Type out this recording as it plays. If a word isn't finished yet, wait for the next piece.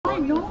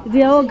No.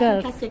 They are all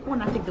girls. I take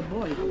the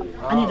boy.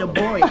 I need a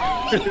boy.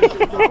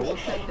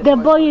 The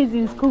boy is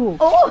in school.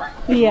 Oh.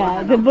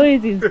 Yeah, the boy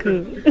is in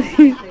school.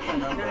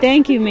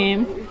 Thank you,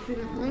 ma'am.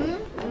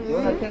 You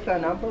want to take a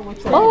number?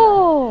 Which one?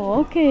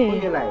 Oh, okay.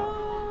 Who you like?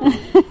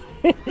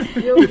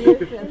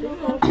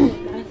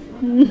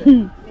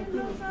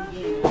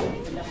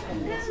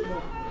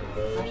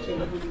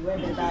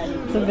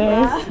 So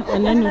guys,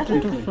 oneni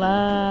tutu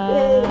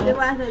flat.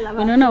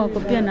 Unaona wako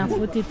pia na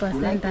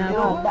 40%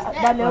 hapo.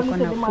 Wako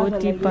na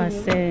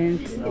 40%.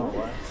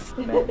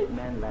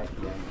 Men like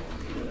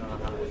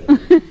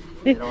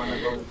you don't want to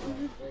go.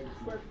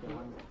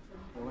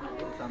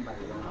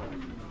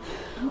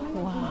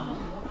 Wow,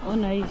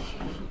 ona hii.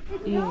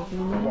 Hiyo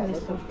ni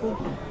soko.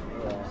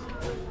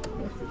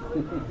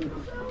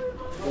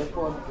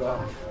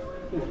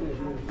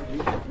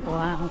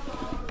 Wow.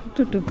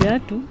 Tutu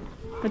viatu.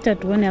 Acha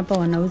tuone hapa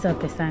wanauza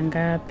pesa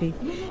ngapi.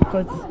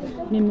 Because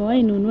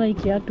nimewahi nunua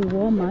hiki kiatu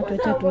Walmart,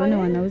 acha tuone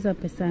wanauza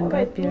pesa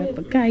ngapi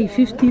hapa. Kai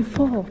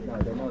 54.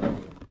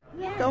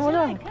 Come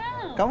on in.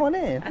 Come on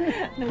in.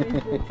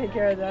 Take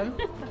care of them.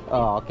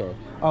 Oh, okay.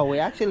 Oh,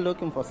 we're actually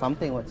looking for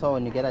something. So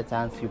when you get a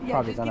chance, you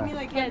probably gonna.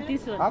 Yeah,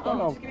 this one. I don't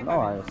know. No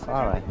worries.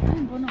 All right.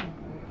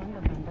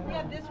 We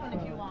have this one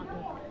if you want.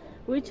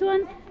 Which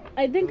one?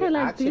 I think I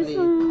like Actually, this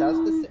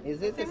one.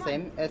 is it the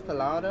same as the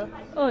louder?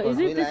 Oh, is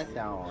it we this? like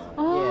that one.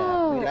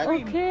 Oh, Yeah, we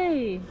like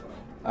okay.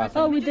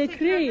 Awesome. Oh, with the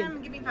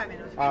cream. Give me 5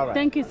 minutes. All right.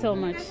 Thank you so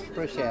much.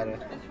 Appreciate it.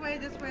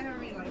 This way,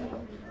 hurry.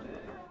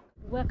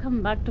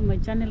 Welcome back to my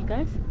channel,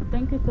 guys.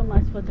 Thank you so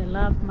much for the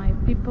love, my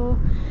people.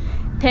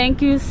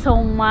 Thank you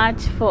so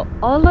much for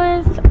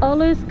always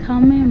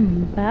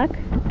coming back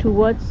to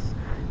watch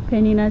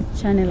Penina's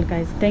channel,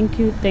 guys. Thank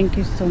you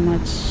so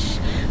much.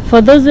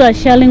 For those who are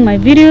sharing my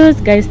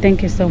videos, guys,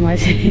 thank you so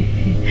much.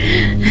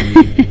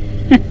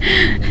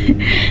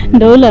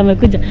 Ndoula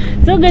amekuja.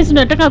 So guys,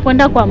 tunataka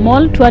kwenda kwa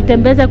mall,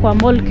 tuwatembeze kwa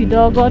mall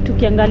kidogo,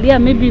 tukiangalia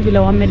maybe vile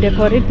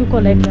wamedecorate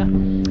huko like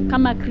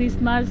kama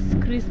Christmas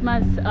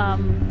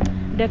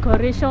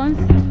decorations.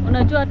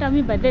 Unajua hata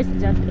mimi baadaye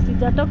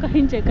sijatoka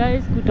nje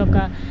guys,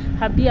 kutoka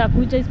habia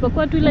kuja,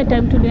 isipokuwa tu ile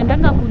time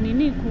tuliendanga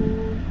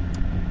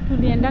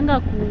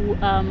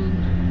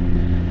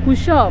ku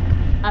shop.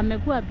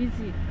 Amekuwa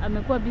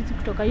busy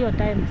kutoka hiyo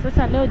time.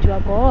 Sasa leo juu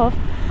wako off,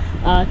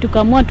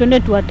 tukamua twende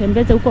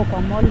tuwatembeze huko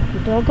kwa mall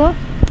kidogo.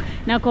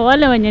 Na kwa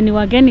wale wenye ni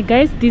wageni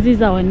guys, this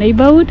is our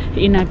neighborhood.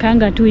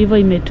 Inakanga tu hivyo,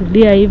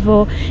 imetulia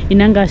hivyo,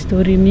 inanga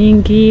story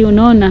mingi,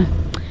 unaona?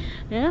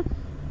 Yeah.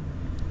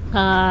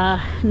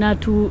 Na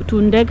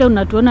ndege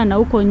unatuona, na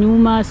huko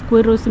nyuma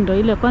squirrels ndo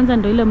ile kwanza,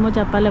 ndo ile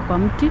moja pale kwa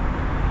mti.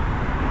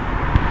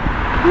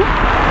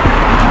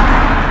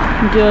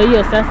 Ndio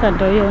hiyo sasa,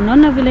 ndio hiyo.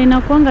 Unaona vile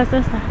inakuanga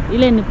sasa.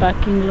 Ile ni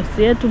parking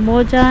lot yetu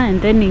moja,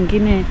 and then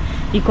nyingine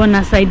iko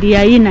na side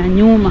ya hii na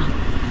nyuma.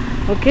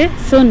 Okay,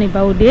 so ni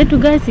baudi yetu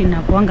guys,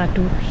 inakuanga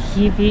tu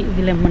hivi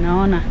vile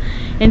mnaona.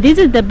 And this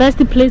is the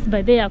best place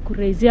by the ya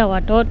kuraizia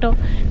watoto.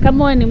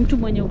 Kama wewe ni mtu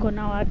mwenye uko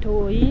na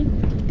watoi,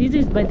 this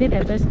is by the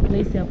best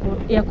place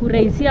ya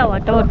kuraizia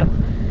watoto.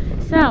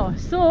 Sawa.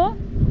 So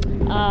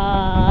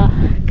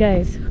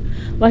guys,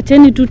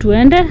 wacheni tu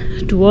tuende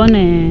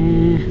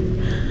tuone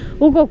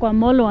huko kwa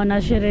mall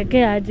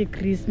wanasherekea aje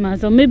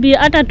Christmas. So maybe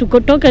hata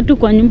tukotoke tu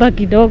kwa nyumba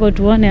kidogo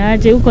tuone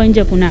aje huko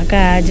nje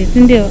kunakaa aje, si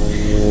ndio?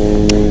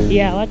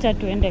 Yeah, wacha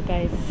tuende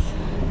guys.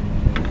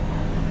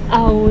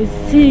 I will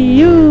see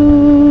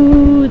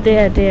you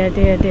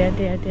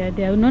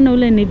there. Unaona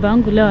ule ni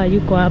bangu leo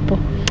yuko hapo.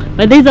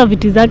 But hizo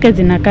vitu zake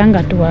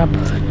zinakanga tu hapo.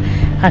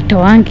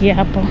 Hatoangi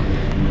hapo.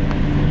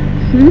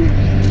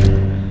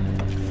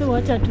 So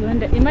wacha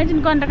tuende.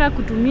 Imagine kwa nataka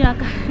kutumia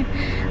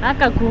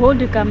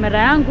kuhold kamera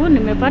yangu,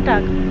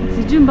 nimepata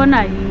sijui mbona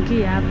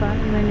aingie hapa.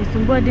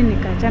 Imenisumbua hadi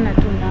nikachana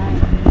tu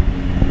nayo.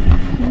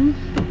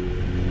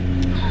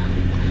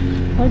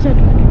 Wacha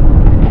tuende.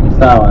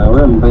 Sawa,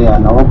 wewe mbaya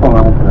na wako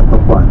ngana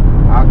tokwa.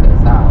 Okay,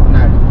 sawa.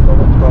 Nani?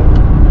 Toko.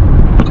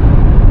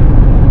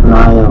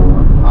 Nayo.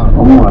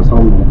 Omo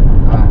asomo.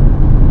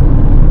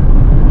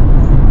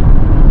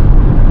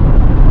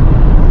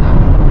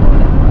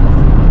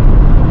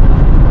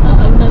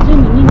 Unajua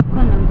ni nini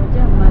kwa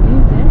nangoja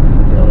malize?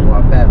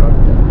 Wapero.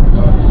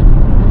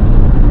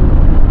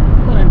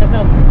 Kwa nataka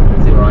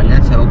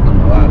siwaonyesha huko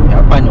ni wapi.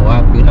 Hapa ni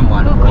wapi? Yule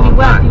mwalimu. Huko ni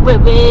wapi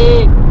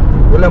wewe?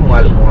 Ule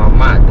mwalimu wa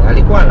math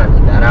alikuwa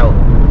ananidharau.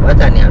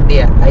 Wacha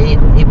niambie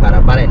hii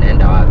barabara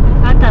inaenda wapi?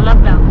 Hata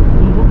labda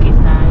kukumbuki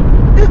sana.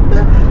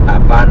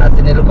 Hapana,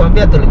 si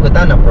nilikwambia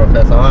tulikutana na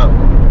profesa wangu.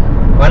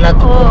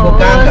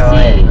 Wanatukumbukanga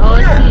wewe.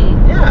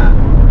 Yeah.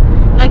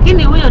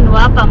 Lakini huyo ni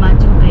hapa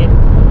Majube.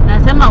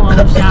 Nasema wa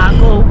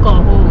ushago huko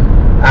huu.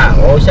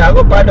 Wa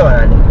ushago bado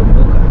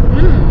wananikumbuka.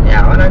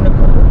 Yeah,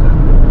 wananikumbuka.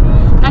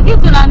 Lakini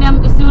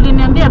si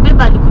uliniambia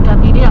beba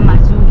alikutabiria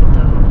mazuri tu.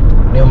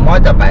 Ni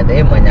mmoja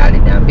baadaye mwenye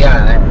aliniambia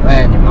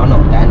wewe nimeona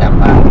utaenda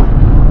mbali.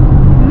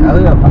 Na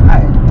huyo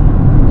pakae.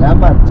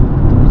 Labda tu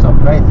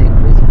surprise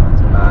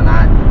Christmas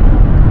unaona.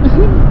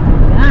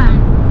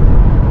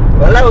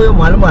 Wala huyo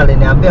mwalimu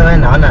aliniambia wewe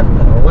naona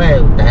wewe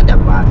utaenda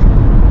mbali.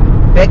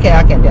 Peke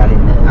yake ndiye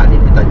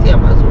alinitajia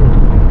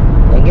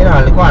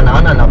walikuwa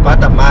wanaona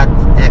napata mat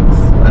X,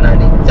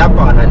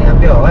 wananichapa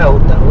wananiambia wewe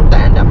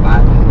utaenda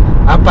pale.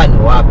 Hapa ni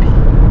wapi?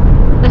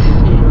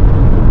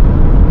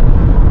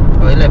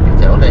 Ile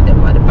picha ule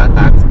demo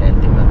alipata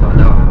accident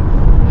imetolewa.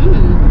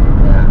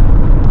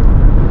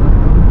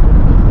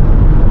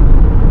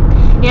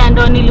 Yeah,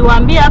 ndo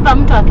niliwaambia hapa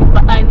mtu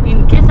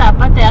in case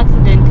apate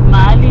accident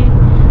mahali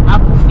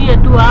akufie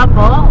tu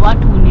hapo,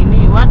 watu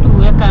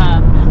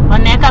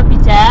wanaweka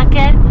picha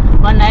yake,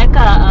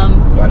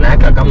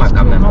 wanaweka kama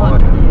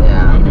moto.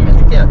 Yeah,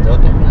 nimesikia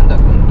zote imeanza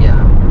kuingia.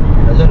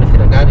 Hizo ni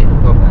serikali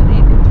ilikuwa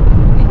baridi tu.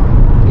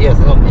 Hiyo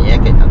sasa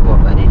umeyeka itakuwa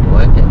baridi,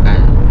 weke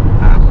kaya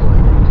hapo.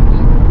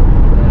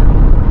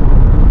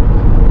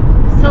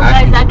 So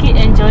guys,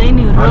 enjoying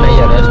your on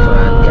your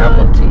restaurant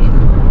hapo chini.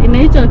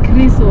 Inaitwa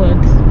Chris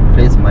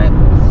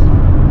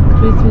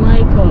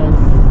Michael's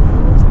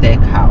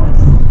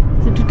Steakhouse.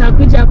 Si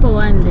tutakuja hapo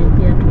one day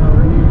pia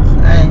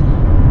tuwaonyeshe.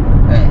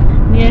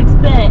 Ni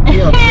expert.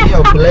 Hiyo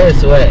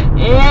place we.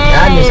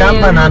 Yaani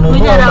shamba na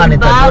nunua ama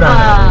nitakula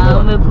na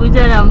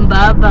umekuja na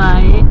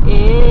mbaba.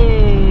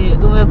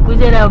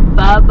 Umekuja na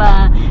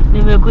mbaba.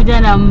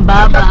 Nimekuja na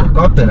mbaba.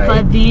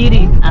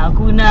 Fadhili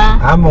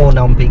hakuna. Ama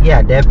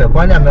unampigia debe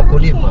kwani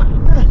amekulipa?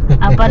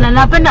 Hapana,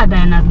 napenda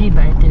Diana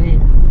Biba ete.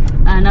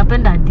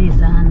 Napenda D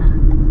sana.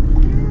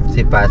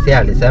 Sipasi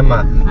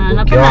alisema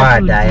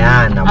ukioa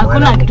Diana,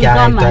 mwanamke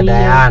anaitwa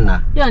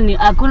Diana. Hiyo ni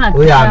hakuna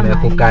kitu kama hiyo. Huyo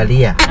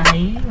amekukalia.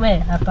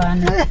 We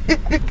hapana.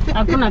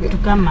 Hakuna kitu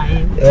kama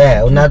hiyo.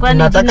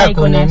 Unataka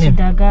kunini?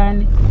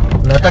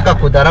 Unataka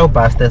kudharau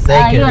pasta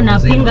sake? Hiyo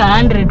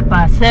napinga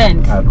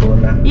 100%.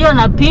 Hakuna. Hiyo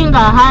napinga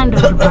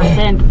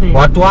 100%.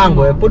 Watu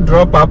wangu hebu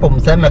drop hapo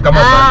mseme kama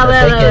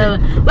pasta sake.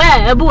 We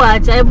hebu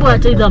acha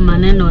hizo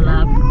maneno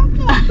lako.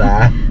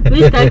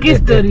 Mimi sitaki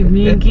story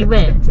mingi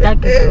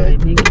sitaki story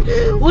mingi.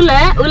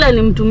 Ule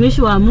ni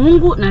mtumishi wa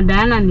Mungu na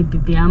Diana ni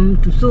bibi ya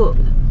mtu. So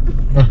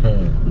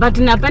but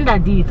napenda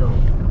Dito.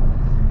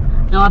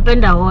 Na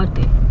wapenda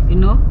wote, you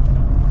know?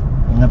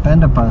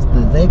 Napenda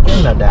Pastor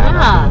Zeke na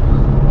Diana.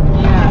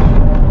 Yeah.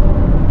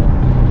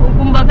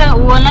 Ukumbuka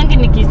uonangi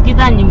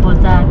nikisikiza nyimbo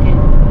zake.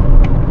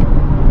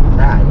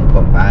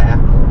 Yuko mbaya.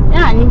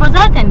 Yeah, nyimbo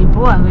zake ni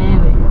poa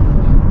wewe.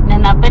 Na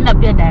napenda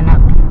pia Diana.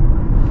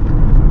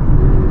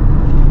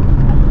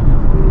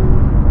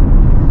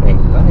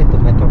 Kwani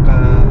tumetoka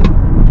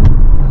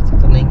sasa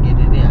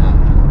tunaingilia hapa.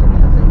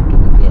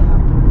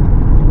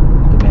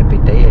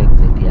 Tumepita hiyo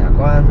exit ya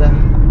kwanza.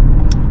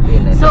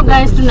 So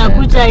guys,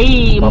 tunakuja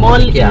hii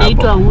mall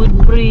inaitwa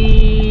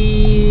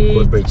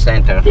Woodbridge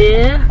Center.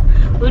 Yeah.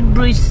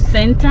 Woodbridge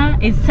Center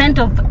is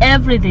center of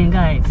everything,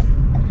 guys.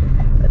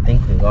 I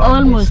think we got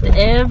almost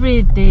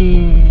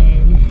everything.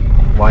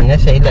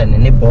 Waonyesha ile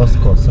nini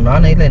Boscos.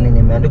 Unaona ile nini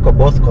imeandikwa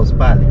Boscos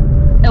pale?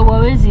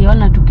 Wawezi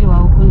ona tukiwa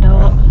huko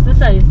ndio.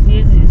 Sasa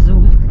hizi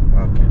zoom.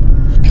 Okay.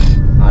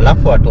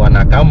 Alafu watu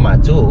wanakama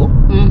tu,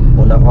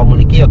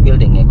 unawamulikia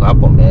building iko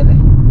hapo mbele.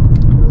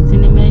 Si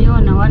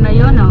nimeiona,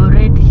 wanaiona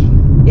already.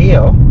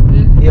 Hiyo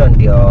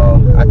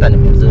ndio hata ni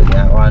mzuri.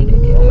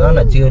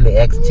 Unaona Jewelry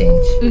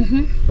Exchange.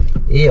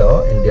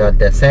 Hiyo ndio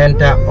the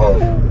center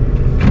of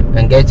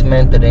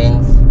engagement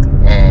rings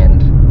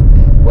and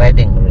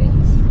wedding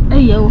rings.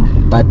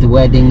 But the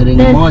wedding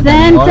ring more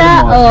than the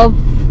center of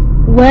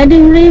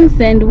wedding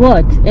rings and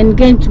what?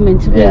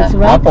 Engagement rings,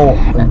 right? Hapo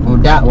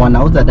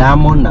wanauza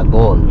diamond na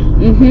gold.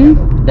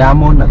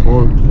 Diamond na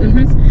gold.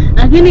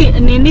 Lakini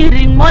nini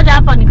ring moja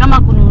hapo ni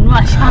kama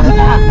kununua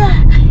shamba.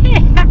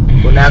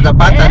 Unaweza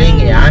pata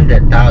ring ya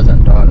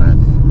 $100,000.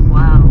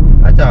 Wow.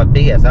 Acha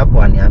wapige hapo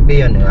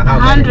waniambie ni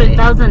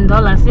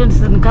 $100,000. Hiyo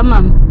ni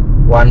kama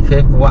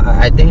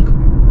 150, I think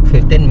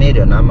 15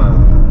 million ama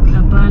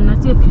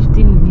hapana, sio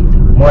 15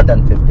 million. More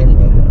than 15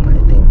 million, I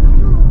think.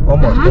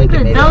 Almost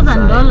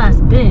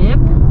 $100,000, babe.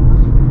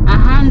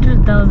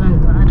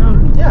 $100,000. I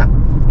don't. Yeah.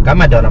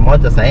 Kama dola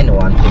moja sasa ni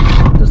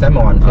 150. Tuseme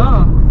 150.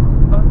 Oh.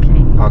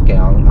 Okay. Okay,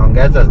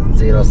 ongeza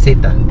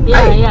 06.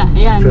 Yeah,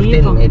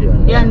 15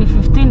 million. Yeah, ni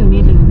 15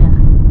 million. Yeah.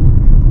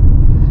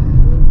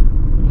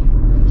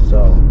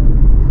 So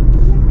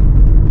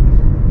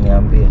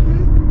niambie.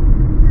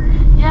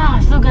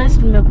 Yeah, so guys,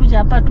 tumekuja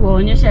hapa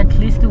tuwaonyeshe at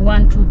least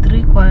 1 2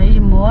 3 kwa hii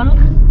mall.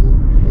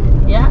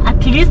 Yeah,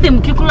 at least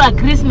mkikula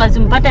Christmas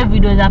mpate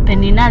video za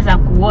Penina za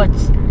kuwatch.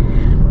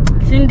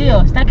 Si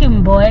ndio? Sitaki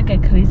mboeke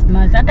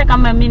Christmas. Hata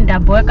kama mimi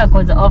ndaboeka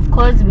cause of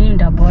course mimi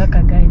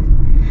ndaboeka guys.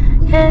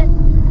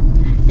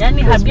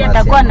 Yaani Habia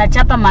atakuwa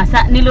anachapa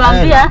masaa.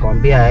 Niliwaambia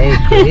nakwambia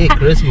hii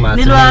Christmas.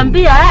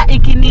 Niliwaambia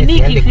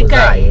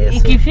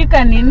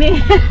ikifika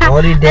nini?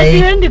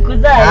 Holiday. Hatuendi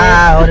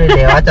kuzaa.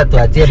 Holiday acha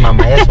tuachie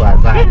mama Yesu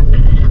azae.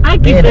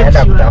 Mimi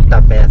naenda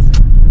kutafuta pesa.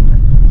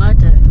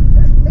 Acha.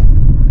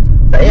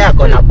 Sasa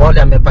yako na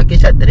bole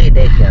amepakisha 3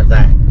 days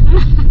azae.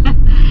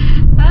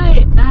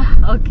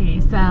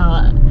 Okay,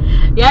 sawa.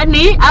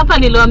 Yaani hapa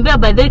niliwaambia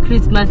by the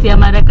Christmas ya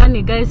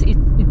Marekani guys,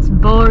 it's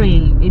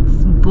boring.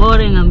 It's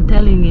boring, I'm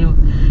telling you.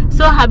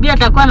 So Habia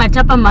atakuwa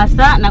anachapa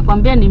masaa na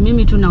kwambia ni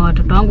mimi tu na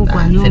watoto wangu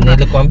kwa nyumba.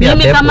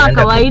 Mimi kama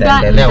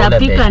kawaida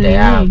nitapika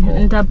nini?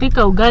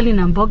 Nitapika ugali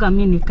na mboga,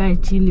 mimi nikae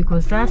chini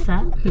kwa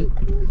sasa.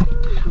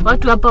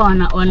 Watu hapa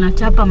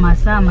wanachapa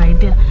masaa my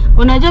dear.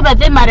 Unajua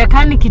baadhi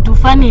Marekani kitu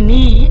fani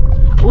ni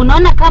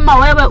unaona kama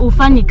wewe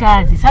ufanyi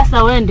kazi.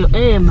 Sasa wewe ndio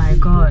my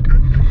god.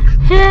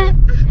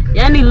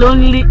 Yani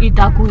lonely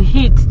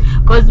itakuhit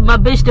cause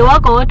mabeshte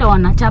wako wote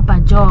wanachapa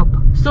job.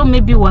 So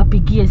maybe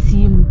wapigie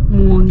simu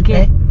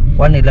muongee.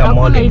 Kwani la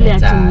mole ile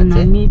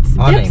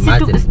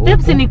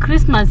steps ni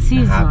Christmas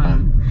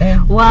season.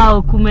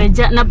 Wow,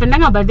 kumejaa.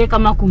 Napendanga baadaye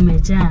kama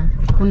kumejaa.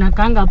 Kuna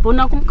kanga hapo.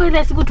 Nakumbuka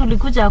ile siku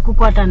tulikuja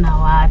huko hata na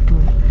watu.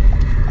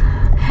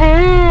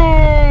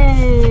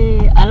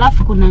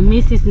 Alafu kuna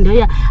Mrs. ndio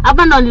ya.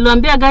 Hapa ndo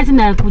niliwaambia guys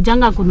na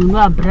kujanga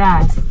kununua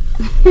bras.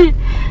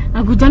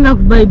 Na kujanga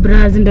kubuy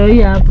bras ndio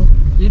hiyo hapo.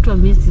 Inaitwa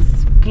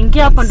Mrs.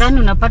 Ukiingia hapo ndani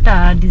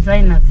unapata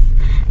designers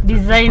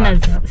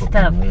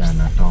stuff.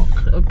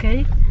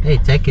 Okay?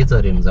 Check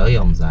hizo rim za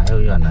huyo mzee,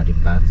 huyo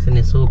anaripa.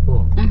 Sini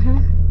supu.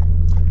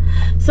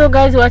 So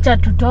guys, wacha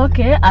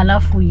tutoke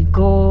alafu we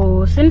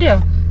go. Si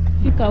ndio?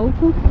 Fika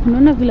huku,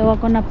 unaona vile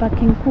wako na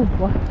parking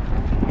kubwa.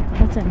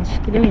 Acha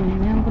nishikilie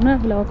nyanya yangu. Unaona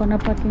vile wako na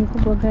parking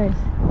kubwa guys.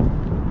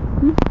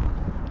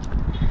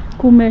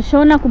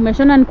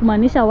 Kumeshona ni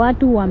kumaanisha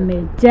watu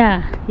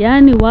wamejaa.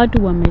 Yaani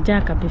watu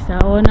wamejaa kabisa,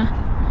 ona.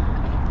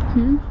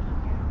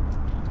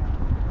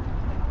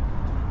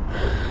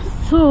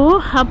 So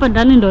hapa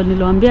ndani ndo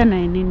niliwaambia na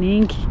nini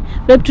nyingi.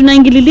 Babe,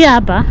 tunaingililia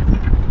hapa.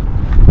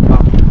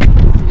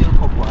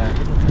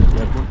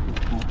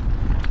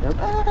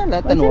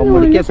 Lata ni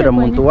wamulike pira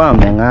mtu wa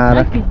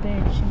mengara.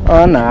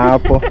 Ona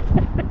hapo.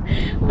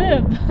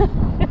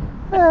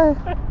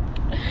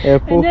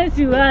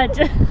 Nesi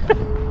wacha.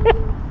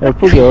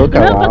 Geuka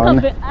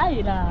waona.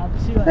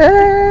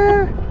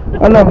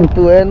 Ona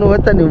mtu wenu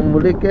hata ni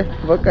mmulike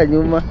mpaka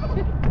nyuma.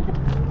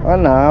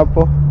 Ona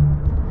hapo.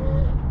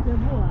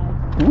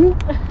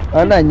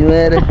 Ona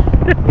nywele.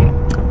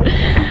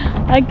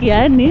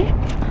 Akiani.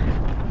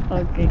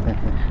 Okay.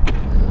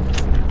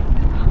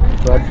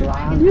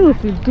 You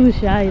feel too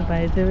shy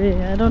by the way.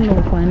 I don't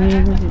know kwa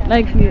nini.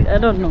 Like I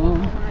don't know.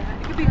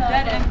 It could be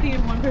dead empty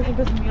and one person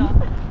pissing me off.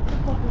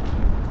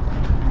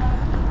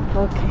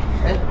 Okay.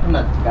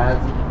 Kuna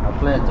kazi.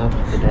 Apply job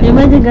today.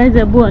 Imagine guys,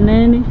 abu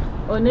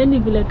oneni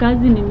vile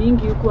kazi ni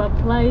mingi. You could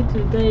apply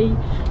today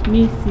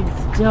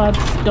mrsjobs.com.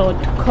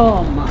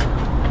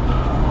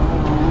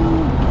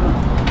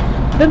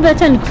 Babe,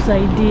 acha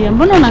nikusaidie.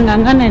 Mbona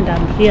unangangana and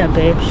I'm here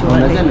babe, sure.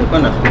 Unajua nilikuwa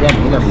nafikiria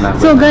vile mnako.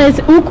 So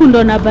guys, huku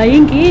ndo na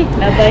baingi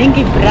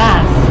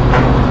brass.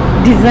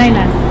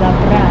 Designers za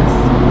brass.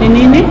 Ni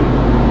nini?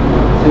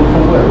 Si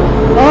ufungue.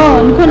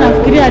 Oh, niko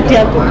nafikiria ati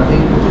hapo. Oh.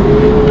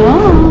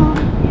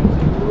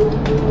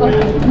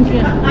 Okay,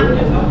 ndio.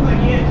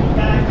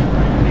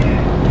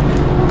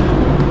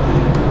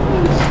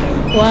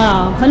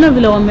 Wow, hana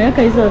vile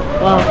wameweka hizo.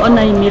 Wow,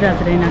 ona hii mira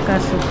vile inakaa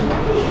supu.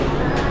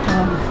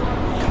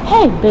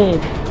 Hey babe,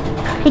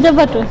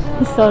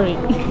 sorry.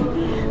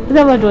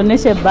 Kuja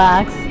tuoneshe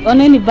bags.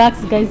 Oneni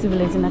bags guys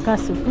vile zinakaa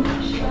supu.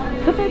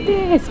 Look at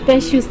this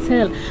special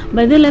sale.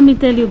 By the way, let me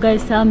tell you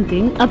guys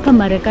something. Hapa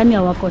Marekani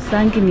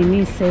hawakosangi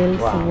nini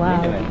sales. Wow.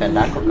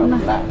 Nimependa kwa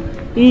kabla.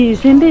 Hii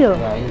si ndio?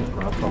 Yeah, hii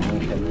kwa hapo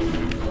mwisho.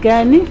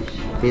 Gani?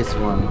 This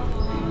one.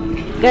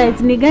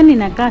 Guys, ni gani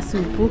inakaa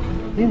supu?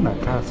 Hii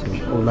inakaa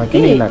supu.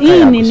 Lakini inakaa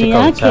hii nini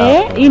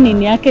yake, hii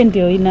nini yake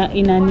ndio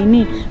ina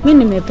nini.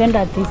 Mimi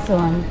nimependa this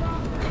one.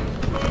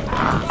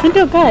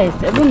 Sindio guys,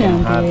 hebu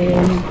niambie.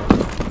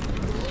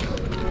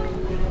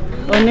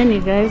 Oneni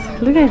guys,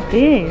 look at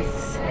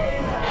this.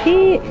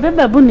 Hii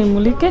baba hebu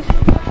nimulike.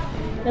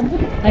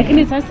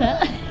 Lakini sasa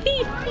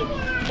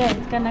guys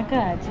kana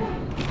kaje.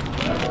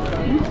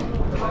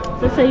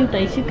 Sasa hii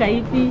utaishika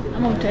hivi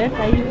ama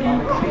utaweka hivi.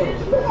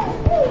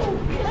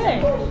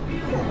 Hey.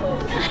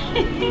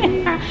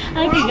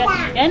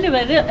 Yani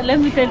let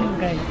me tell you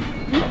guys.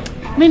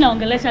 Mimi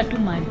naongelesha tu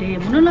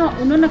madem.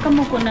 Unaona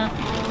kama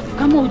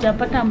kama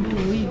hujapata mtu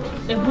hivi,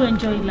 hebu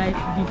enjoy life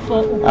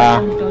before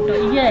upate mtoto.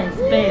 Yes,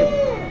 babe.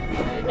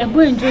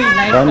 Hebu enjoy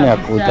life. Kwani ya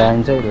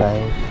kuenjoy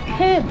life.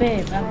 Hey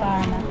babe,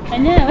 hapana.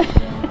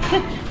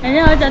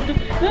 Enyewe acha tu.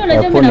 Mimi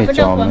unajua mimi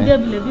napenda kuambia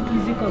vile vitu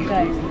ziko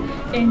guys.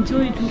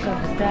 Enjoy tu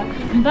kabisa.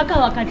 Mpaka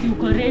wakati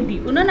uko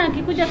ready. Unaona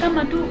akikuja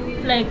kama tu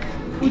like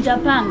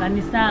hujapanga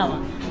ni sawa.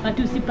 But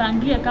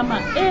usipangie kama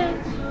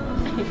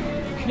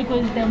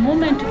because the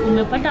moment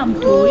umepata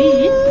mtu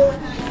hii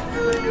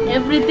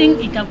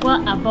everything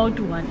itakuwa about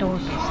watoto.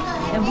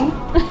 Hebu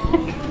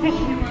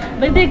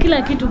baadaye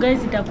kila kitu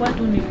guys itakuwa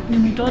tu ni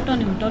mtoto.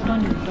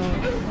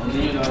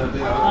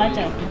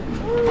 Acha tu.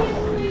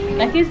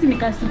 Lakini si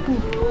nikasupu.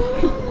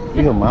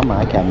 Hiyo mama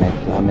yake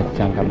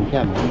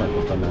amechangamkia mama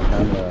kutoka na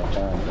kando.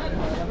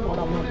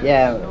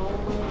 Yeah.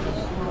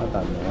 Hata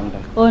ameenda.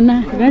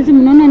 Ona, gazi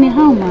mnaona ni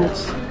how much?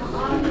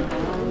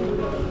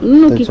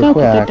 Kikao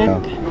kukataka.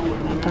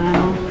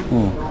 Hapana.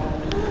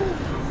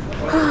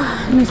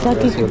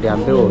 Nisaki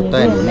uliambiwa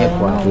utoe nini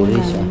kwa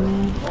kulisha.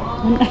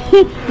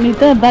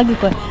 Nitoe bagi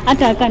kwa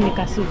hata aka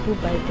nikasupu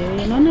by the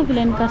way. Unaona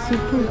vile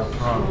nikasupu.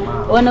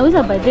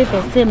 Wanauza by the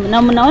same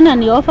na mnaona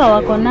ni offer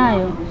wako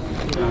nayo.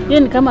 Hiyo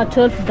ni kama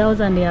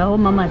 12,000 ya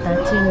home mama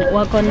 13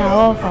 wako na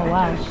offer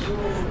wao.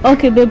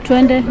 Okay babe,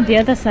 tuende the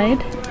other side.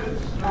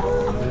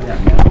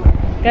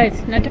 Guys,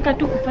 nataka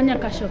tu kufanya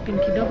ka shopping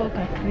kidogo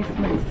ka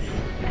Christmas.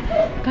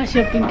 Ka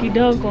shopping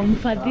kidogo,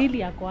 mfadhili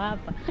yako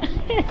hapa.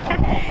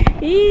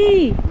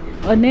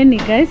 Oneni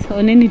guys,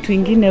 oneni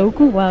twingine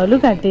huku. Wow,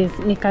 look at this.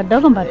 Ni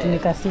kadogo but ni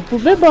kasupu.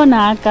 Babe,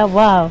 ona aka,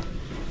 wow.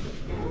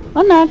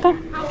 Ona aka.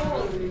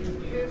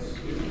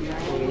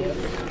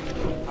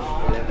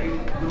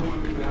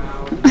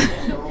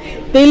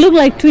 They look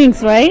like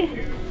twins, right?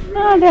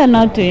 No, they are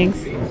not twins.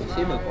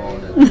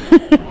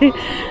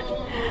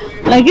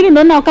 Lakini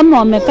unaona kama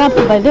wamekaa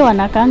by the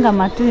wanakaanga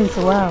matwins.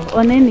 Wow,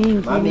 oneni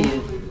ingine.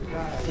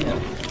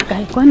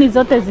 Kwani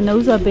zote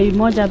zinauzwa bei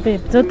moja babe?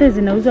 Zote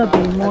zinauzwa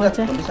bei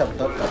moja.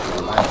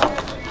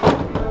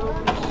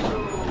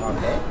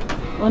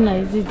 Ona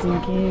hizi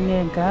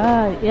zingine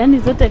guys. Yaani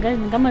zote guys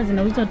kama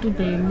zinauzwa tu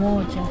bei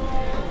moja.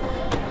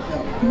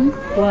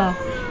 Wow.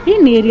 Hii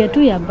ni area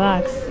tu ya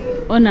bags.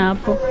 Ona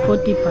hapo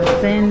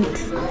 40%.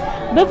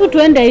 Babu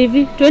tuende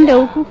hivi, tuende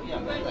huku.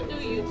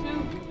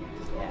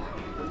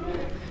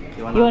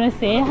 You wanna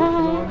say hi?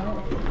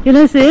 You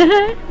wanna say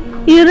hi?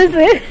 You wanna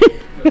say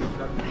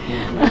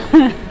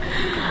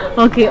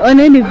Okay,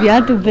 oneni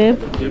viatu babe.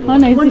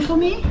 Ona hizi. One for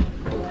me?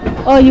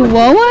 Oh, you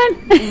want one?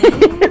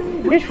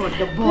 Which one?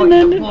 The boy,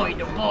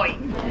 the boy.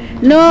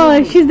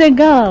 No, she's the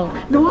girl.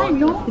 No, I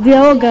know.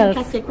 They're all girls.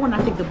 I take one,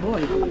 I take the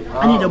boy.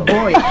 I need a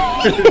boy.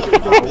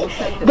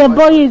 The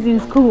boy is in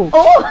school.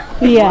 Oh!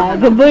 Yeah,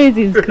 the boy is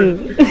in school.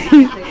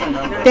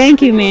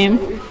 Thank you, ma'am.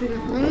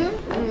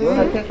 You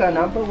wanna take a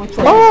number? Which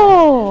one?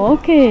 Oh,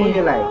 okay. What do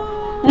you like?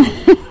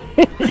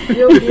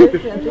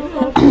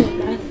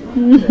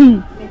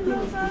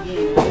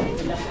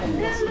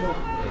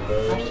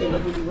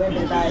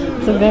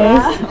 So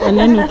guys,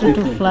 oneni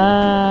tutu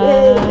flat.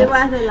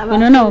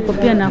 Unaona wako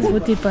pia na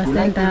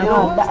 40%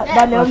 hapo.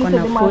 Wako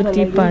na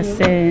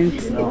 40%.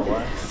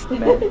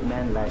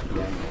 Men like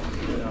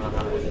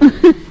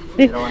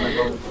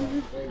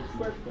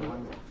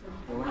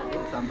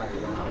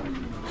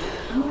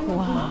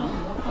Wow.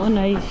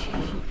 Ona hii.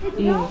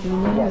 Hiyo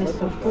ni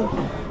supu.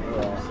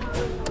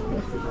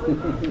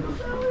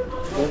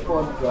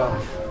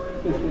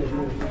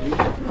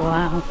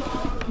 Wow.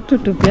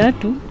 Tutu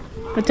viatu.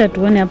 Acha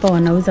tuone hapa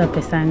wanauza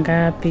pesa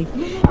ngapi.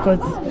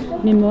 Because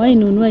nimewahi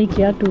nunua hiki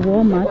kiatu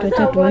Walmart,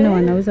 acha tuone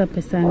wanauza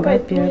pesa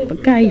ngapi hapa.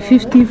 Kai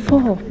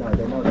 54.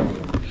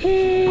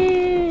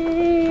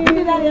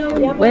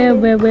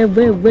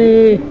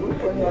 We.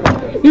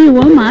 Hii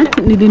Walmart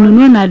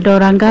nilinunua na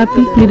dola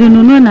ngapi?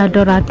 Nilinunua na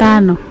dola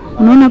 5.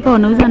 Unaona hapa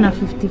wanauza na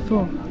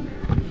 54.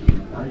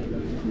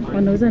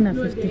 Wanauza na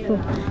 54.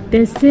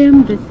 The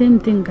same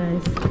thing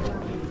guys.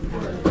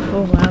 Oh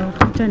wow.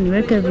 Acha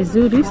niweke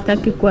vizuri,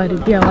 sitaki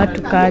kuharibia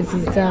watu kazi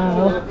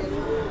zao.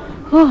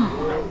 Oh.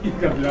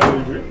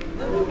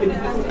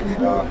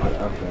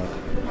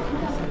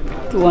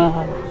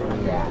 Wow.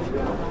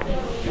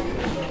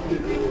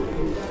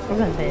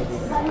 Look at this.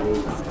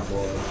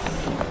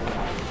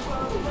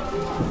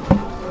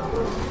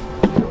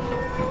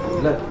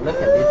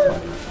 Look at this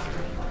one.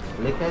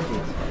 Look at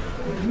this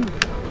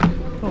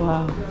one.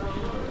 Wow.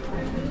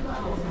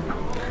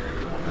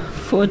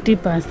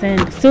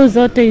 40%. So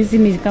zote hizi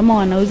ni kama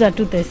wanauza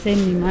tu the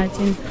same,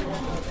 imagine.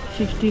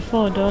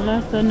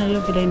 $54. Ona hiyo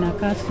vile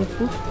inakaa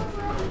supu.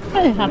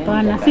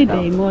 Hapana, si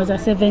bei moja,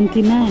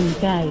 79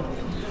 guys.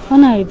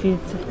 Ona hivi.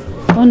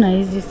 Ona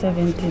hizi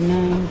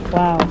 79.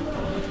 Wow.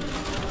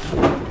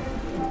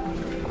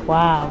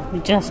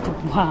 Wow, just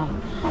wow.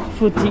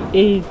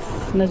 48.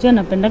 Najua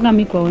napendanga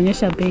mimi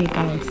kuwaonyesha bei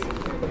guys.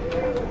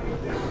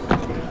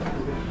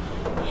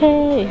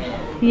 Hey,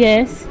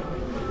 yes.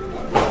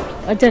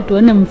 Acha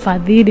tuone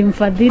mfadhili.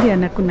 Mfadhili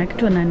ana kuna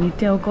kitu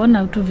ananitia.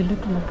 Ukaona tu vile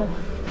tunataka.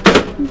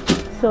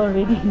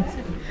 Sorry.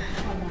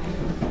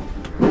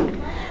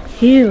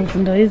 Heels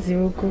ndo hizi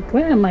huku.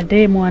 Wewe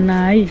mademu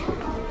wanai.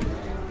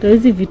 Ndo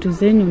hizi vitu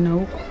zenyu na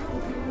huku.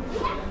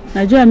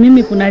 Najua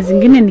mimi kuna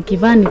zingine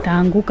nikivaa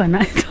nitaanguka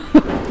nazo.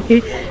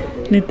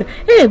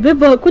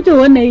 Bebo kuja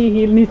uone hii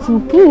heel ni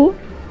supu.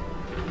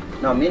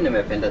 No, mimi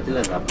nimependa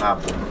zile za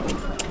papo.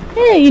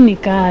 Hii ni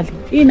kali.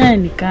 Hii nayo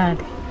ni kali.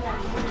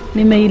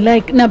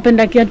 Nimeilike,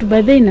 napenda kiatu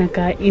by the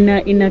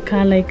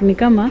inakaa like ni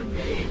kama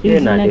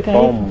inakaa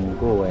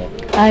Nguo.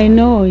 I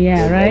know,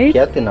 yeah, right?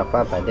 Kiatu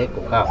inafaa baadaye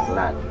kukaa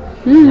flat.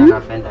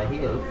 Napenda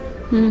heel.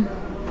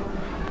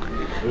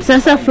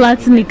 Sasa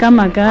flats ni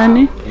kama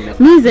gani?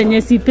 Mimi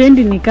zenye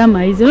sipendi ni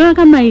kama hizi. Unaona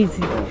kama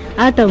hizi?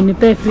 Hata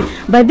unipe free.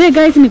 By the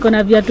guys niko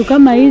na viatu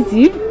kama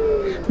hizi.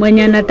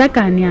 Mwenye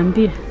anataka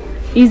aniambie.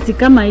 Hizi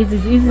kama hizi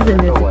zenye ziko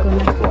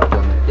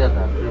na.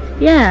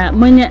 Yeah,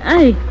 mwenye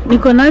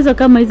niko nazo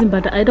kama hizi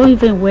but I don't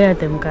even wear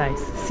them guys.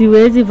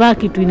 Siwezi vaa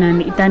kitu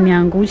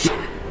itaniangusha.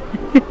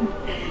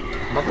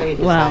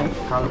 Wow.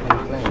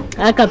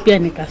 Aka pia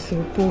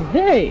nikasupu.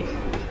 Hey.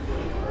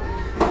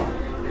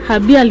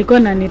 Habi alikuwa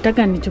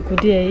ananitaka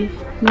nichukulie hii.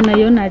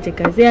 Unaiona aje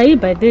kazi? Hii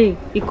by the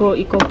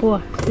iko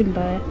poa, si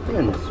mbaya.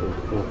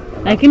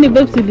 Lakini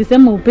babes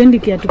ulisema upendi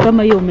kiatu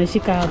kama hiyo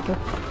umeshika hapo.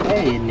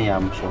 Ni ya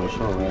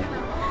mshosho wewe.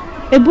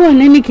 Ebu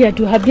nini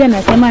kiatu Habi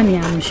anasema ni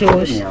ya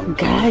mshosho.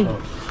 Guy.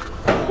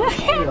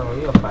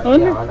 hiyo patia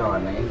wale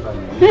wanaimba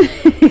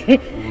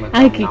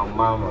Aki.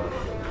 mama.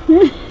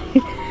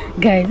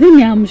 Guys,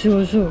 ni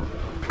amshosho.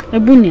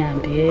 Hebu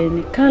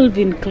niambieni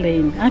Calvin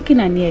Klein.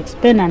 Akina ni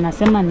explain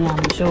anasema ni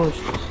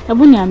amshosho.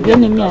 Hebu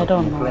niambieni mimi I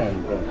don't know.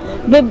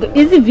 Babe,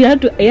 hizi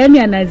viatu yani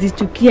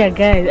anazichukia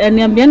guys.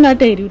 Aniambianga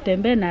hata ili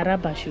utembee na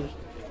rubber shoes.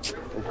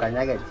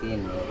 Ukanyaga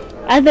chini.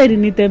 Hata ili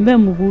nitembee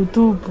mguu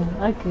tupu.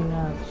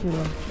 Akina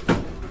shule.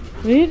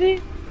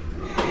 Really?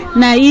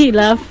 Na hii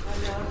love.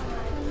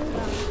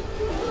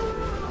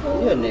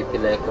 Hiyo ni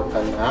kile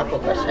kwa hapo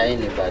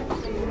kashaini but.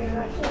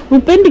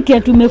 Upendi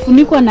kia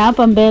tumefunikwa na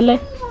hapa mbele.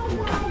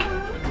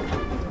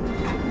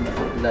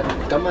 Na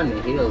kama ni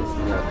heels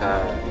na ka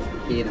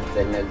heels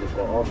zenye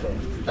ziko open.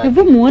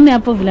 Hebu muone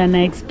hapo vile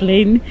na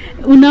explain.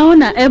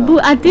 Unaona hebu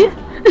ati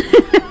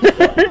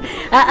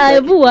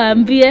hebu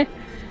waambie.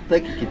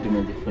 Sitaki kitu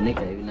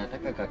kimejifunika hivi,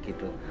 nataka ka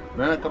kitu.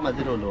 Unaona kama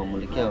zile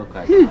uliomulikia huko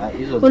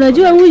hizo.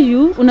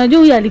 Unajua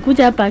huyu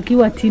alikuja hapa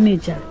akiwa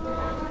teenager.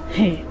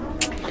 Hey.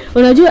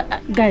 Unajua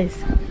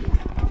guys,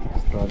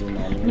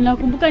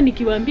 ninakumbuka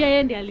nikiwaambia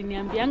yeye ndiye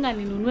aliniambianga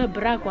ninunue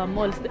bra kwa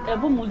mall.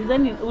 Hebu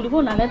muulizeni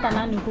ulikuwa unaleta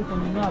nani huko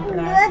kununua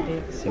bra?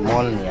 Si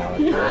mall ni ya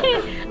watu.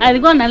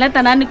 Alikuwa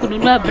analeta nani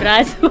kununua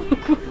bra?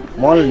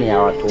 Mall ni ya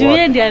watu.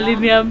 Yeye ndiye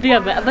aliniambia.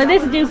 Baadaye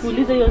sije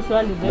kuuliza hiyo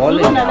swali.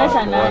 Ulikuwa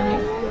unaleta nani?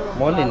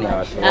 Mall ni ya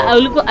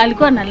watu.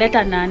 Alikuwa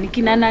analeta nani?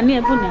 Kina nani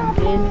hebu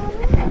niambieni.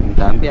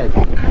 Nitaambia tu.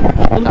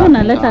 Ulikuwa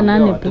unaleta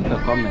nani tu?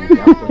 Comment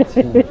hapo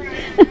chini.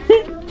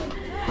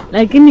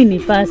 Lakini ni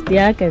fast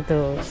yake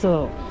tu.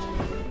 So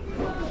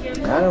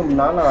Yaani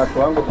mnaona watu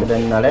wangu kile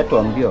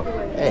ninaletwa mbio.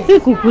 Si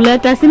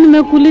kukuleta, si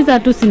nimekuuliza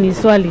tu, si ni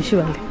swali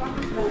shwali.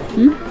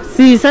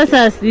 Si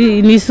sasa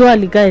si ni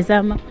swali guys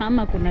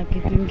ama kuna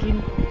kitu kingine.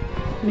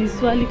 Ni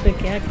swali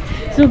peke yake.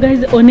 So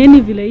guys,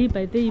 oneni vile hii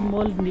by the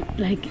mall ni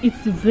like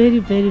it's very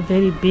very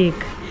very big.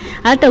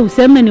 Hata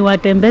useme ni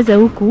watembeze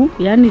huku,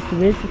 yani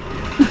siwezi.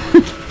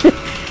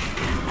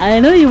 I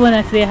know you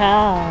wanna say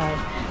hi.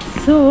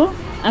 So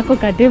ako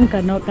kadem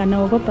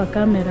kanaogopa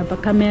kamera,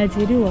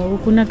 kameajiriwa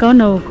huku na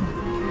kaona huku.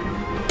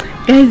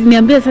 Guys,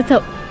 niambie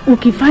sasa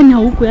ukifanya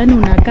huku yani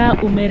unakaa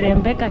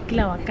umerembeka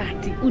kila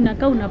wakati.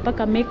 Unakaa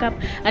unapaka makeup.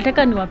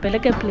 Ataka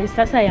niwapeleke place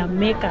sasa ya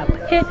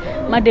makeup. He,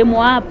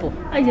 mademo hapo.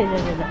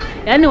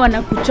 Yani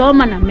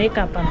wanakuchoma na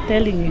makeup, I'm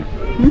telling you.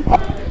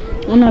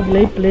 Una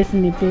vile place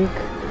ni big.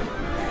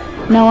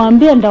 Na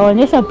waambia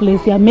ndaonyesha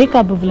place ya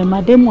makeup vile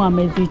mademo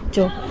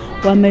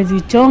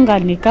wamezichonga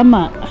ni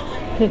kama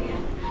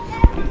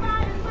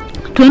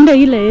tuende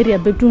ile area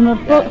betu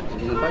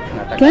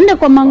tuende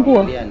kwa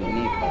manguo.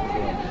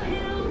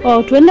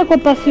 Tuende kwa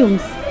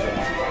perfumes.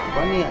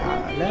 Kwani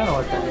leo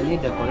watani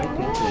decorate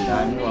huko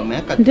ndani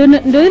wameweka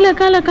ndio ile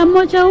kala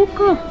kamoja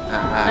huko.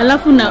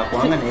 Alafu na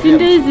si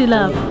ndio hizi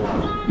love.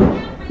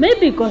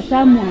 Maybe kwa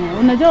somewhere.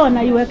 Unajua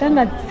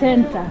wanaiwekanga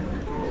center.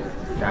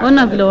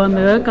 Ona vile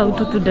wameweka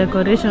utu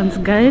decorations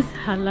guys.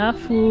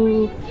 Halafu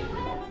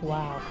wow.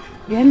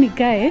 Yani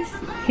guys,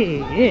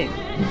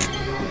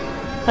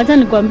 hata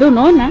nikwambie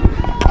unaona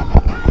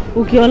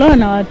ukiolewa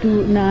na watu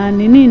na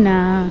nini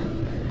na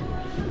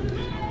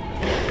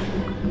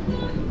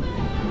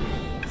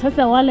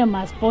sasa wale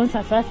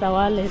masponsor sasa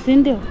wale, si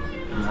ndio?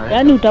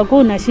 Yani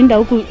utakuwa unashinda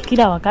huku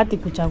kila wakati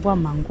kuchagua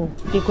manguo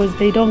because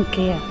they don't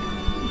care.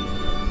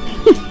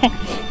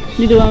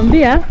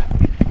 Niliwaambia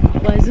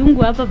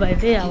wazungu hapa by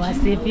the way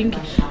saving.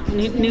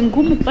 Ni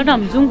ngumu kupata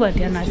mzungu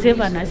ati ana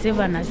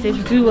save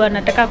tu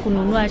anataka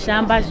kununua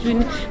shamba,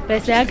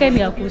 pesa yake ni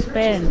ya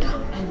kuspend.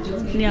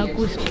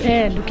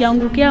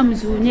 Ukiangukia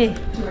mzunye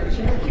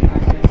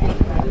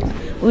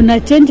una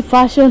change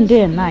fashion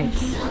day and night.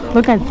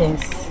 Look at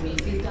this.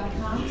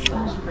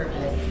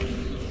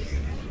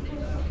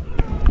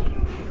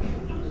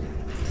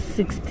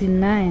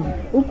 $69.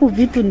 Huku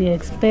vitu ni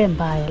expensive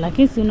mbaya,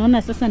 lakini si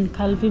unaona sasa ni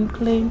Calvin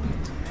Klein.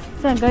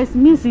 Sasa guys,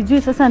 mimi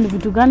sijui sasa ni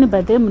vitu gani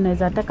baadaye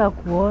mnaweza taka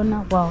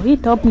kuona. Wow, hii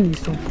top ni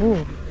super.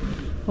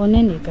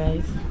 Oneni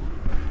guys.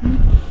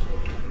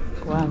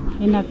 Wow,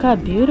 inakaa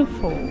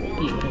beautiful.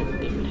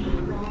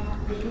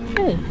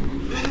 Hey.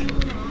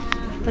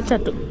 Acha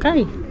tu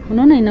kai.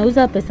 Unaona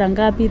inauza pesa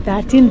ngapi?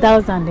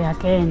 13,000 ya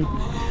Kenya.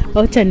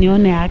 Acha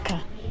nione haka.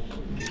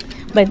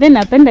 By then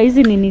napenda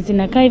hizi nini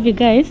zinakaa hivi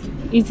guys.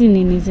 Hizi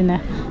nini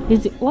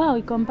hizi wow,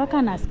 iko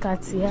mpaka na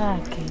skirts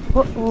yake.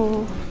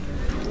 Wow.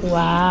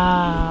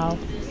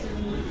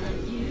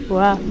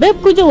 Wow. Babe,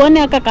 kuja uone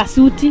haka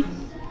kasuti.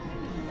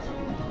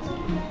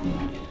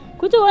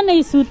 Kuja uone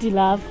hii suti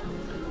love.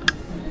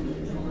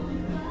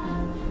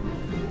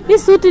 Hii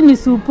suti ni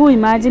supu,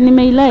 imagine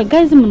nimeilai.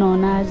 Guys,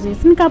 mnaonaje?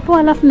 Si nikapoa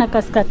alafu na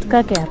kaskati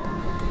kake hapa.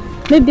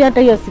 Maybe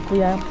hata hiyo siku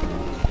ya.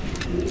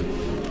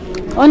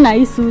 Ona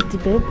hii suti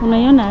babe,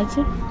 unaiona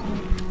aje?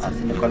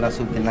 Asi niko na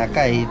suti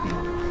nakaa hivi.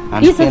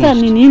 Hii sasa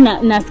ni nini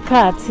na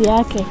skirts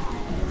yake?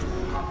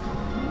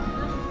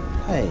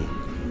 Hey.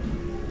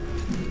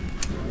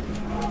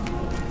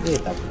 Hii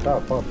tafuta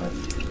popa.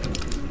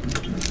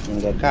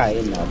 Ingekaa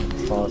ina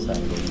posa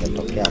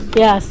ingetokea.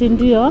 Yeah, si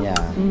ndio? Yeah.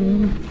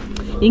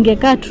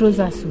 Ingekaa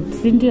trouser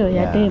suit, si ndio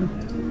ya dem.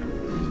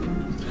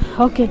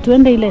 Okay,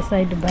 tuende ile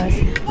side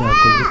basi. Ya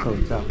kuzika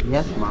uchafu.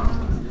 Yes, ma'am.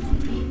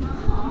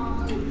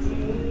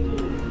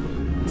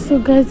 So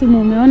guys,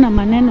 mumeona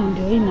maneno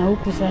ndio hii na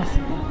huku sasa.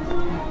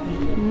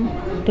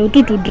 Ndio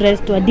tu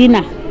dress tu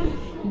dinner.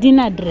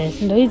 Dinner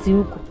dress ndio hizi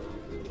huku.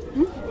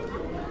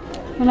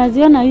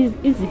 Unaziona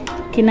hizi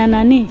kina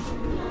nani?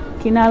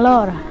 Kina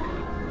Laura.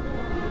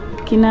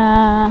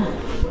 Kina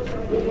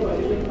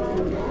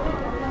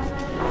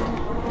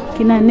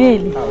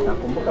Nelly.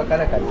 Nakumbuka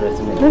kale ka dress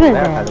mimi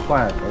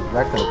kalikuwa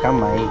exactly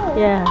kama hii.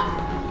 Yeah.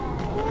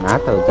 Na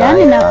hata ujaye.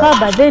 Yani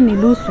nafaa but then you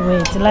lose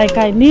weight. Like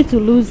I need to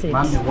lose it.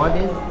 Mami,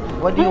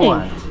 what do you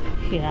want?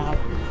 Yeah.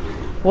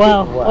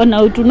 Wow.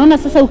 Ona tunaona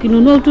sasa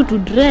ukinunua tu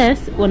dress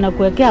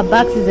wanakuwekea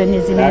bags zenye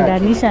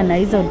zinaendanisha na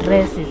hizo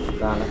dresses.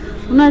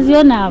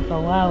 Unaziona hapa.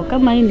 Wow,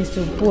 kama hii ni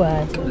supua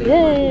aje.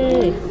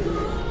 Yay.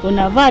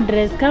 Unavaa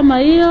dress kama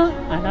hiyo,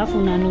 alafu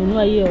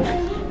unanunua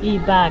hii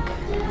bag.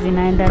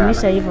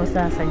 Zinaendanisha hivyo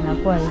sasa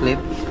inakuwa hivi.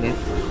 Slip.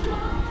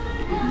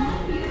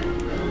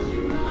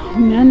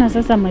 Umeona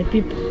sasa my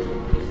people.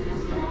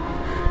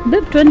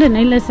 Babe, tuende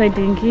na ile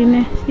side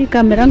nyingine. Hii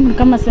kamera yangu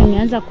kama sasa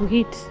imeanza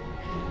kuhit.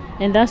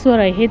 And that's what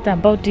I hate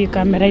about hii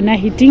camera. Ina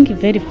hitting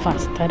very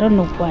fast. I don't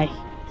know why.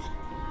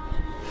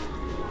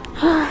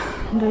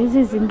 Ndio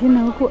hizi zingine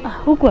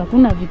huku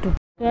hakuna vitu.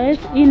 Guys,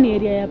 hii ni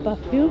area ya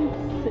perfume.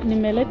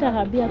 Nimeleta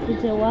Habia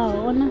kuja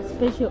wao. Ona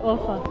special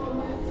offer.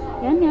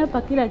 Yaani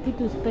hapa kila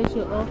kitu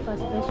special offer.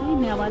 Special hii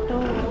ni ya watoto.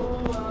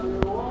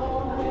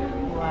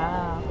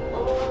 Wow.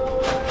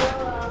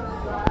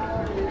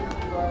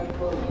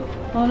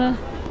 Ona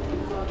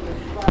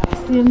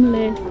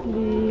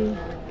seamlessly.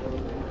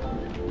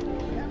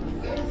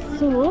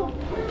 So,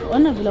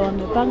 ona vile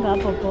wamepanga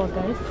hapo poa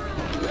guys.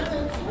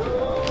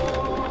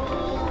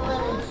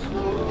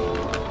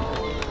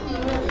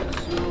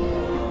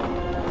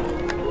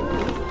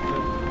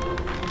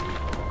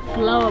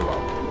 Flower box.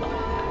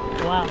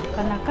 Wow,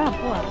 kanakaa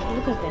poa.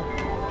 Look at that.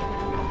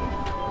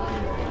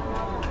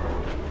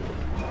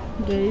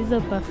 Ndio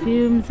hizo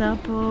perfumes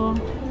hapo.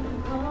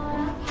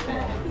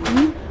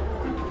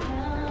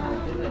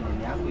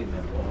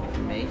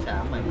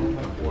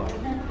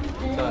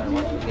 So I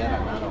want to get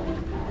another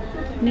one.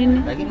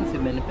 Nini? Lakini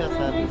simenipea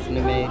service,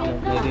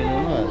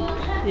 nimenunua.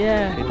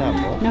 Yeah.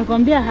 Kitambo.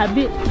 Nakwambia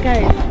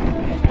guys,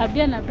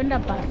 Habi anapenda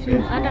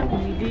perfume hata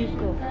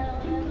kuniliko.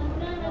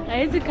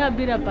 Haizi kaa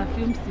bila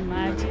perfume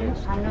simaji.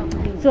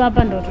 So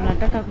hapa ndo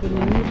tunataka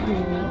kununua.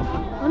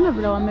 Ona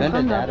vile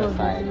wamepanga hapo.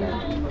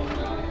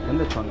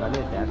 Ndio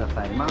tuangalie the other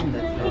side. Mom,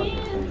 let's go.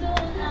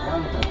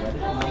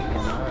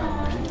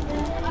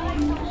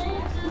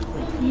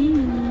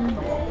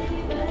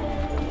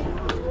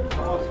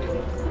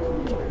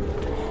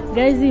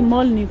 Guys, hii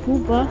mall ni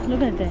kubwa.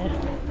 Look at that.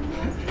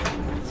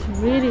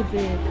 It's really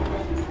big.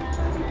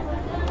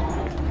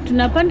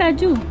 Tunapanda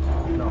juu?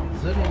 No,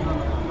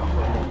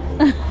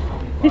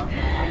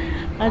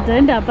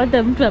 Ataenda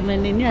apate mtu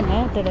ameninia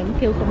na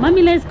ateremke huko.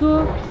 Mami, let's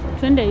go.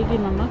 Twende hivi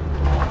mama.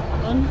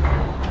 On.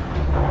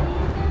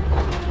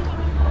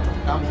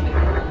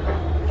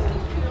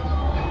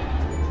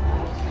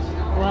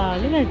 Wow,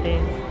 look at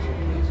this.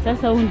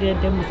 Sasa huyu ndiye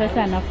demu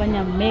sasa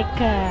anafanya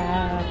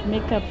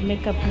makeup.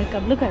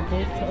 Look at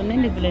this.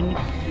 Oneni vile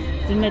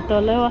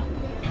zimetolewa.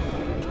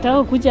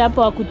 Tutaka kuja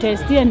hapo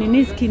wakutestia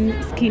nini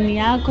skin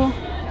yako.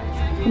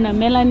 Kuna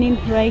melanin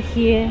right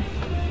here.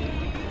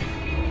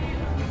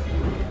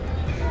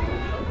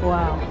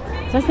 Wow.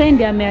 Sasa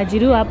ndiye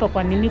ameajiriwa hapa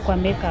kwa nini kwa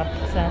makeup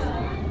sasa.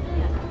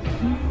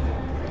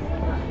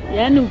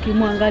 Yaani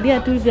ukimwangalia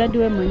tu hivi hadi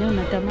wewe mwenyewe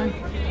unatamani.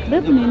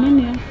 Babe, ni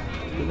nini hiyo?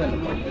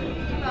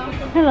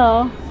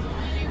 Hello.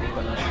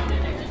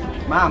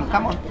 Mom,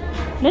 come on.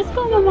 Let's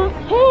go, mama.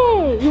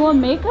 Hey, you want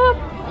makeup?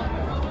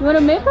 You want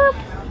a makeup?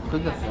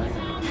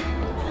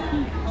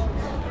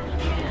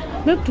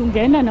 Babe,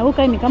 tungeenda na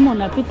huko ni kama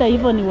unapita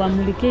hivyo ni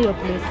wamulikie hiyo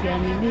place ya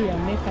nini ya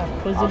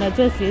makeup. Because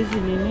unajua siwezi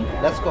nini.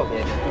 Let's go,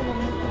 baby.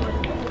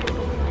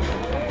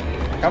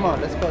 Come on,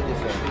 let's go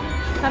this way.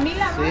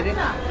 Camila,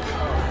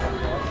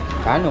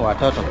 Kani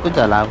watoto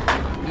kuja lao.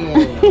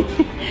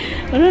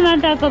 Unaona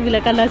hata kwa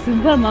vile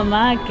kanasumbua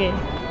mama yake.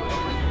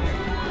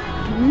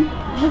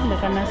 Vile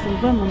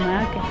kanasumbua mama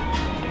yake.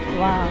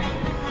 Wow.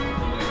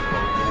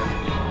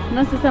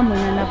 Na sasa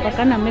mwenye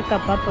anapakana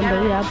makeup hapo ndio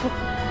huyo hapo.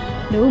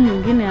 Ndio huyu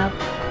mwingine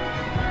hapo.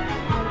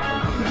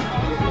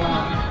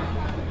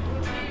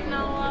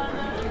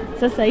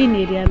 Sasa hii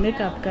ni area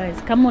makeup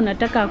guys. Kama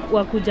unataka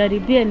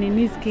wakujaribie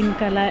nini skin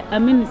color,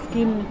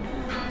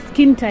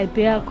 skin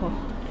type yako.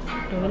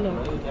 Ndio.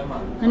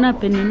 Nana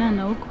penina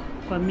na huko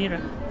kwa mira.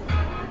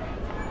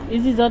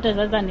 Hizi zote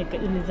sasa ni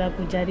za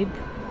kujaribu.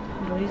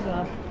 Ndio hizo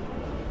hapo.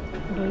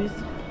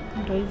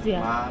 Ndio hizi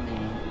hapa.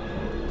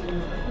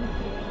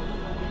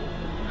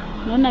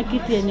 Naona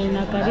kiti yenye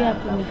unakaria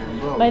hapo.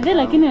 By the way,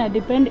 lakini ina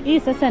depend. Hii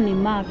sasa ni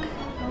mark.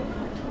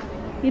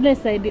 Ile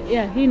side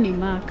hii ni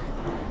mark.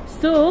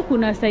 So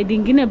kuna side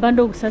nyingine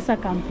bado sasa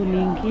kampuni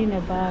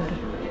nyingine bado.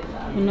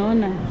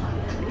 Unaona?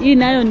 Hii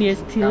nayo ni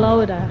Estee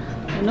Lauder.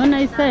 Unaona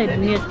hii side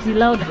ni Estee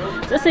Lauder.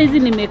 Sasa hizi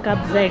ni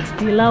makeup za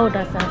Estee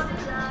Lauder sasa.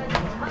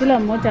 Kila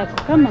mmoja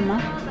kama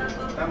mama.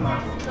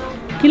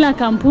 Kila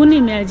kampuni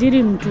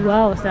imeajiri mtu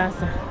wao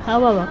sasa.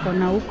 Hawa wako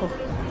na huko.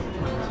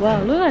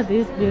 Wow, look at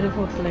this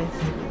beautiful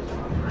place.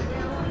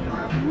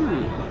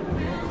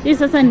 Hii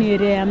sasa ni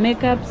area ya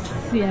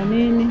makeups ya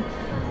nini.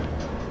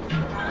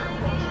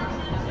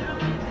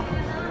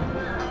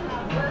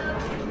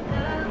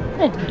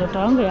 Mtoto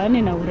wangu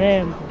yani na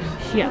urembo.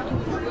 Shia.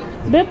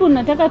 Bebu,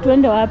 unataka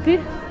tuende wapi?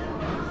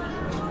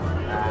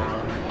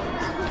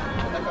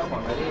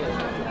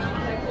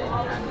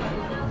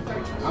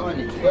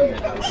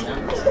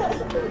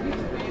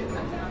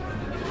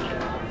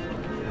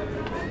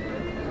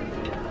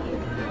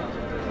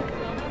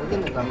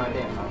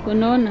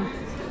 Unaona?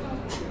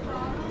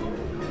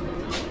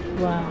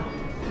 Wow.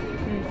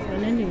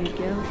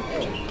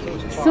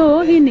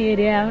 So hii ni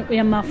area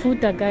ya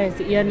mafuta guys,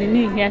 ya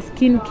nini, ya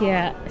skin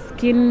care,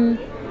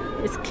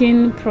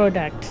 skin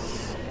product.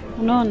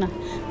 Unaona?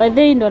 By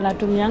the way ndo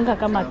natumianga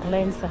kama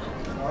cleanser.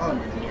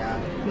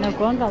 Na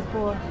kuanga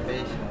poa.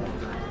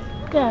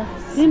 Yeah,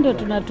 si ndo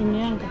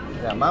tunatumianga.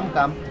 Yeah, mom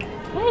come.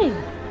 Hey.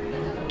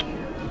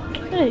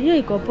 Hey, hiyo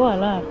iko poa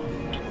la.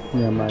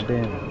 Ya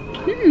madeni.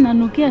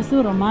 Nanukia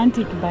so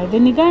romantic by the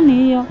ni gani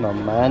hiyo? No,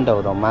 maenda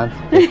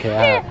romantic peke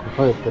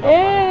yako.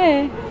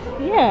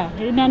 Yeah,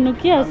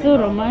 inanukia so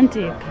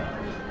romantic.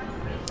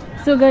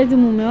 So guys,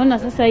 mumeona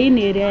sasa hii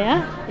ni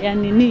area ya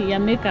nini, ya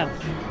makeup.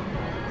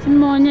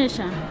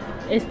 Simuonyesha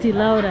Estee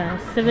Lauder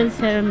 7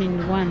 serum in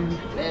 1.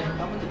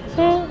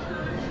 So,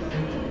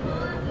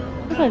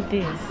 look at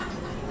this.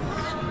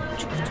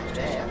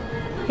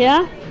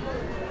 Yeah?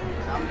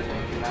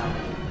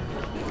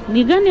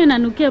 Ni gani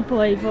inanukia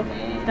poa hivyo?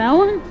 That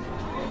one?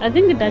 I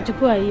think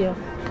itachukua hiyo.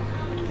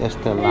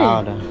 Estee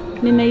Lauder.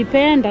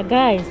 Nimeipenda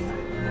guys.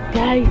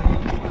 Guys.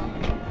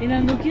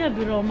 Inanukia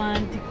bi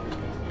romantic.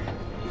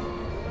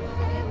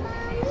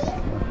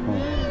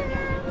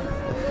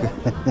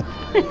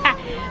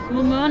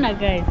 Mumeona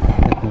guys.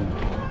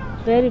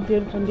 Very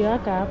beautiful, ndio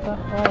hapa.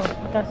 Wow,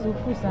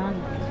 kasuku sana.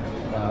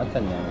 Acha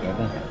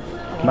niangalie.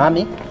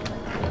 Mami,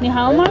 ni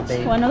how much?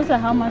 Wanauza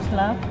how much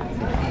love?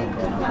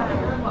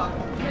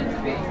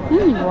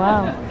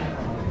 Wow.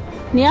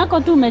 Ni yako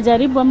tu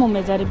umejaribu ama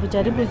umejaribu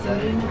zingine? I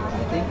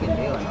think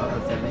ndio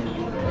wanauza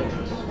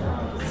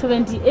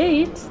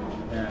 78.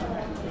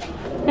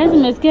 Kazi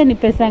umesikia ni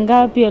pesa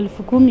ngapi?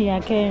 10,000 ya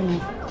Kenya.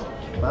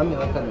 Mami,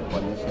 wacha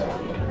nikuonyeshe.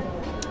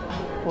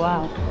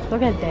 Wow,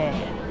 look at that.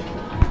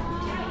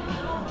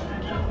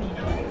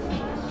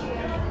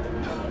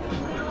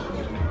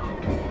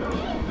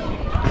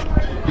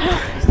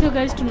 So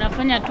guys,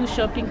 tunafanya tu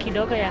shopping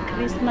kidogo ya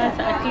Christmas,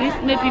 at least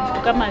maybe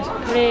vitu kama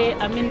spray,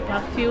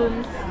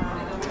 perfumes.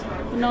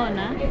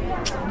 Unaona?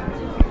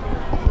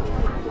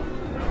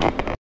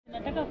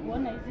 Nataka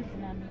kuona hizi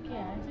zinanukia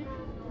aje.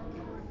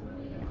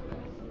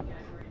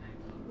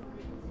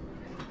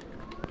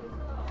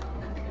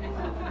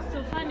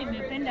 So far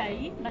nimependa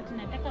hii, but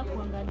nataka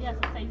kuangalia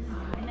sasa hizi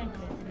zingine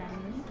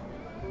zinanukia.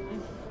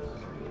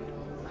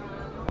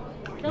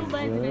 Sababu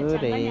hizi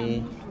zinachanganya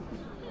mtu.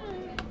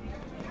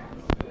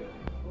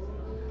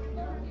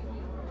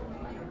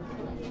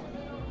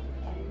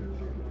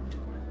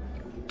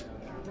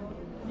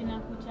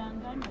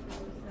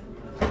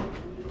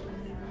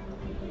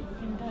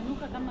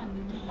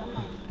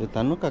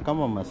 Utanuka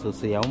kama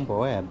masusu ya umbo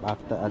wewe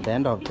at the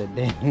end of the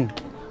day.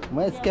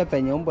 Mwesikia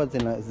penye umbo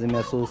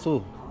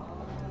zimesusu.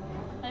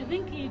 I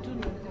think hii tu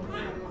ndio.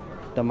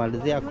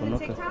 Tamalizia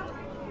kunuka.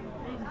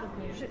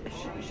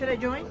 Should I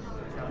join?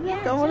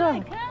 Yeah, Come on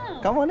in.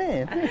 Come on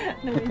in.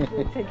 No,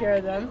 we take care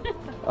of them.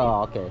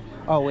 Oh, okay.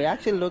 Oh, we're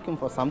actually looking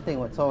for something,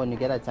 so when you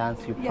get a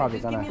chance, you probably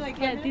just give gonna. me like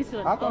Yeah, this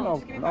one. I don't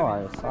know. No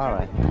worries. All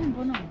right.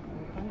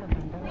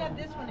 we have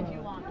this one if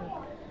you want.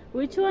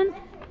 Which one?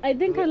 I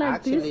think I like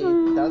Actually, this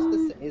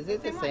one. is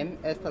it the same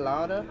Estee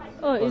Lauder?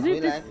 Oh, is it we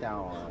this? like that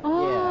one.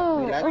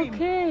 Oh, Yeah, we like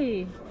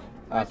okay.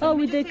 Awesome. Oh,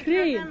 with the Just take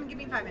care of cream. them, give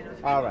me 5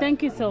 minutes. All right.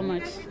 Thank you so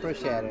much.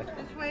 Appreciate it.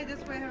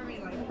 This way, however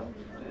you like.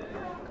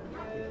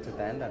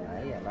 Tutaenda na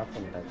hii alafu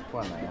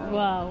nitachukua na yangu.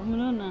 Wow,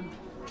 unaona?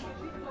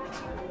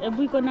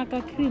 Ebu iko na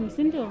ka cream,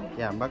 si ndio?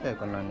 Yeah, mpaka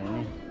iko na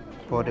nini?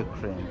 Body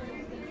cream.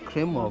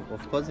 Cream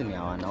of course ni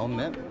ya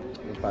wanaume,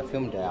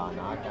 perfume ndio ya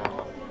wanawake.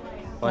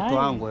 Watu Aye.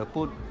 wangu,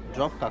 hebu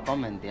drop ka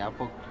comment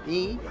hapo.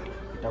 Hii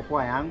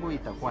itakuwa yangu,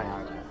 itakuwa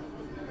yako.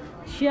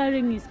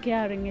 Sharing is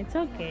caring. It's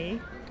okay.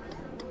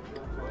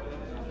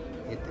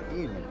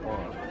 Hii ni poa.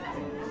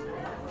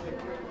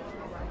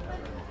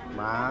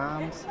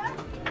 Mams.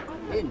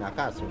 Hii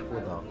inakaa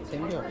supu though, si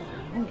ndio?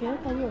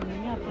 Ungeweka hiyo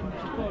nini hapo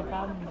nichukue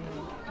kama.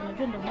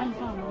 Unajua ndio maana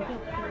kama unaongea.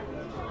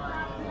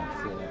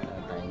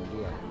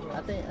 Ataingia.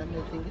 Hata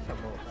anatingisha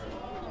box.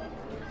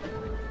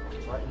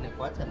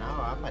 Nikuacha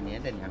nao hapa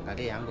niende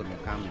niangalie yangu ni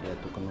kama ndio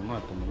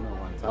tukununua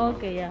once.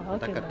 Okay, yeah,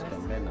 okay. Nataka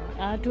tutembee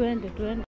na. Tuende.